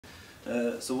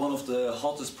So one of the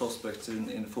hottest prospects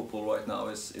in football right now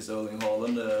is Erling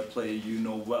Haaland, a player you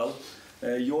know well.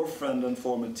 Your friend and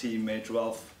former teammate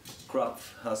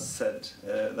Ralf has said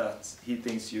that he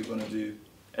thinks you're going to do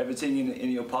everything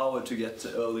in your power to get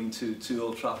Erling to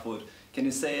Old Trafford. Can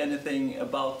you say anything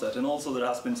about that? And also there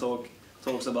has been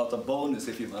talks about a bonus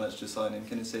if you manage to sign him.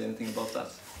 Can you say anything about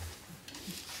that?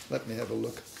 Let me have a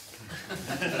look.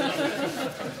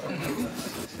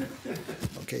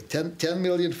 Okay, 10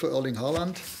 million for Erling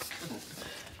Haaland,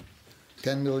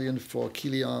 10 million for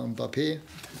Kylian Mbappé,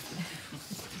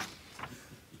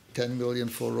 10 million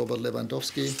for Robert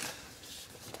Lewandowski,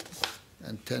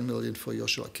 and 10 million for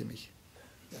Joshua Kimmich.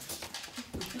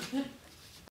 Yeah.